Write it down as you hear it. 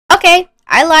Okay,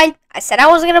 I lied. I said I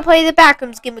wasn't gonna play the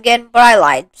backrooms game again, but I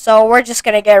lied. So we're just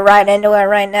gonna get right into it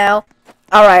right now.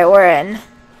 Alright, we're in.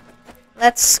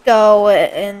 Let's go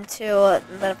into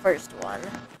the first one.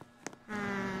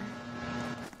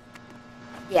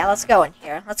 Yeah, let's go in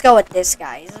here. Let's go with this,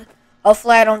 guys.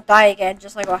 Hopefully I don't die again,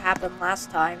 just like what happened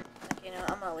last time. Like, you know,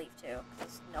 I'm gonna leave too,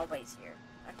 because nobody's here.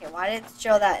 Okay, why did it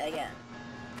show that again?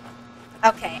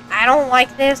 Okay, I don't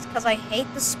like this, because I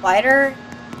hate the spider.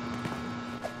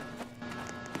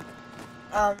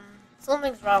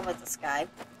 Something's wrong with this guy.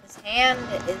 His hand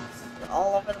is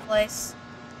all over the place.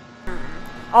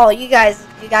 Oh, you guys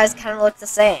kind of look the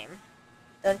same.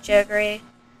 Don't you agree?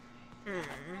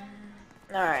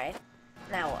 Alright.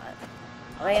 Now what?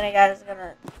 Are you guys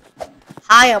gonna...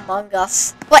 Hi, Among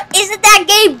Us. What? Isn't that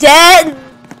game dead?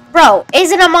 Bro,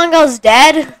 isn't Among Us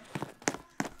dead?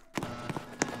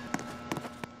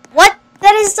 What?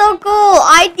 That is so cool.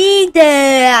 I need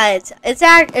that. It's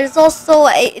also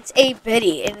it's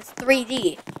 8-bitty and it's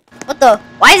 3D. What the?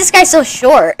 Why is this guy so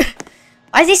short?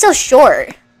 Why is he so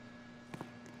short?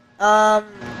 Oh,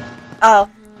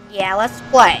 yeah, let's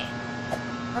play.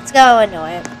 Let's go into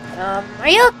it. Are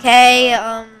you okay?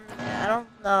 I don't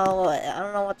know. I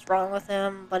don't know what's wrong with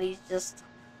him, but he's just...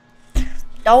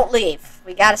 Don't leave.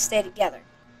 We gotta stay together.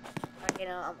 You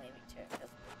know, I'm leaving too.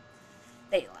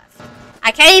 They left.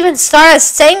 I can't even start a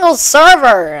single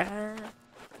server!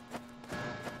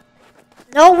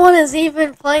 No one is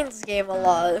even playing this game a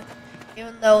lot.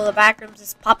 Even though the backrooms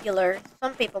is popular.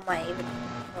 Some people might even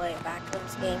play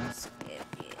backrooms games if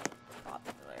it's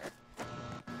popular.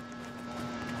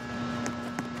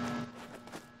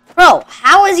 Bro,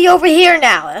 how is he over here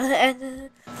now?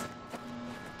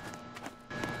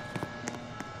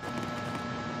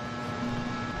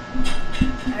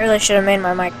 I really should have made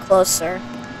my mic closer.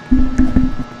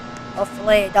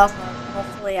 Hopefully it doesn't.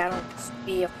 Hopefully I don't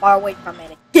be far away from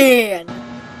it again.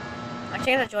 Aren't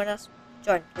you gonna join us?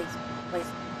 Join, please. Please.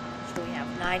 Should we have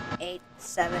 9, 8,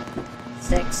 7,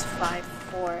 6, 5,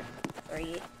 4, 3,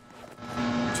 2,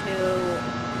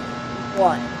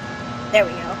 1. There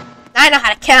we go. I know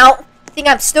how to count. You think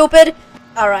I'm stupid?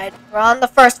 Alright, we're on the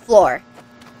first floor.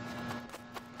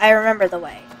 I remember the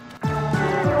way.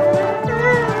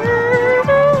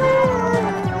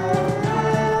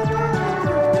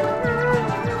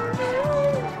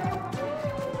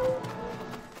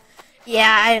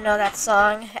 Yeah, I know that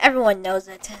song. Everyone knows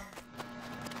it.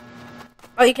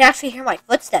 Oh, you can actually hear my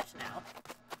footsteps now.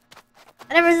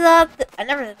 I never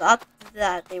thought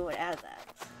that they would add that.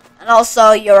 And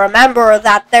also, you remember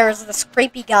that there's this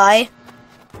creepy guy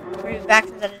back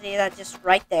in the day that just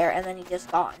right there, and then he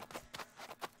just gone.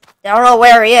 I don't know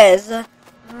where he is.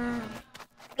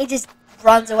 He just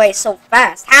runs away so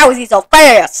fast. How is he so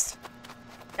fast?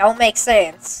 Don't make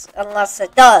sense unless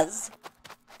it does.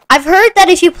 I've heard that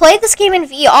if you play this game in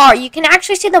VR, you can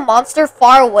actually see the monster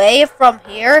far away from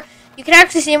here. You can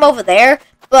actually see him over there,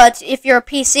 but if you're a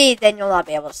PC, then you'll not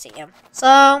be able to see him.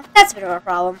 So, that's a bit of a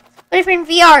problem. But if you're in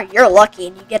VR, you're lucky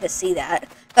and you get to see that.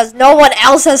 Because no one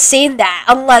else has seen that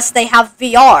unless they have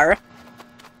VR.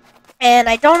 And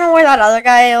I don't know where that other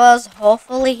guy was.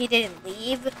 Hopefully he didn't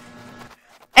leave.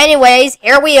 Anyways,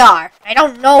 here we are. I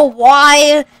don't know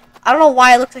why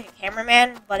it looks like a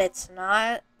cameraman, but it's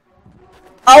not.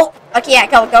 Oh, okay, yeah,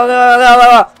 go.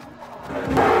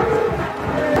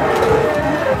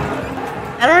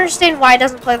 I don't understand why it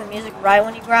doesn't play the music right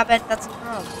when you grab it. That's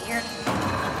kind of weird.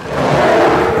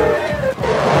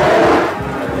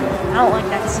 I don't like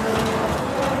that sound.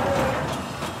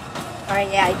 Alright,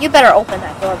 yeah, you better open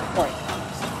that door before he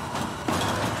comes.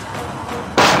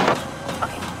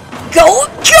 Okay. Go!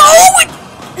 Oh my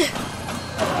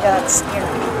god, that's scary.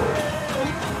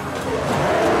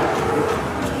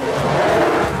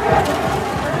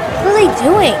 What are they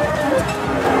doing?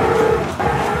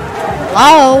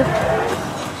 Hello?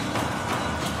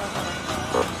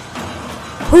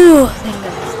 Whew, thank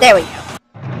goodness. There we go.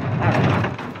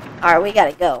 Alright, we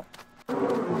gotta go. I don't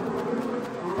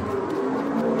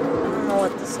know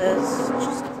what this is.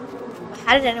 Just,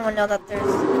 how did anyone know that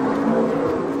there's...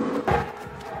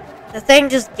 The thing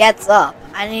just gets up.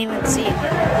 I didn't even see it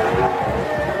yet.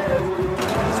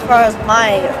 As far as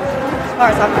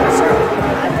I'm concerned,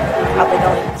 I probably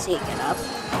don't even see it get up.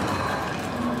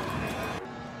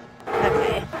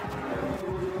 Okay.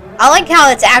 I like how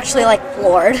it's actually, like,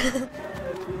 floored.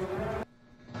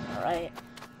 Alright.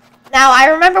 Now, I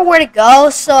remember where to go,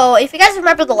 so if you guys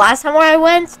remember the last time where I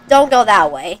went, don't go that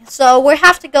way. So, we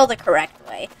have to go the correct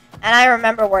way. And I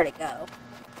remember where to go.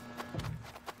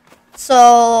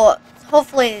 So,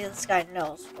 hopefully this guy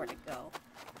knows where to go.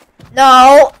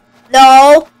 No!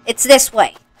 No! It's this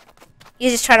way.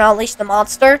 He's just trying to unleash the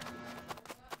monster.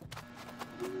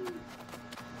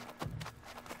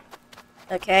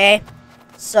 Okay?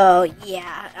 So,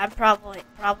 yeah, I'm probably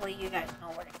you guys know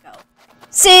where to go.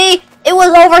 See? It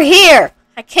was over here!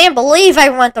 I can't believe I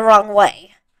went the wrong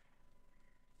way.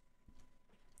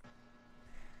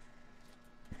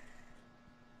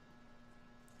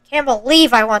 Can't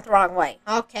believe I went the wrong way.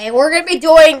 Okay, we're gonna be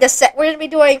doing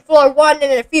floor 1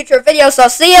 in a future video, so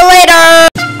see you later!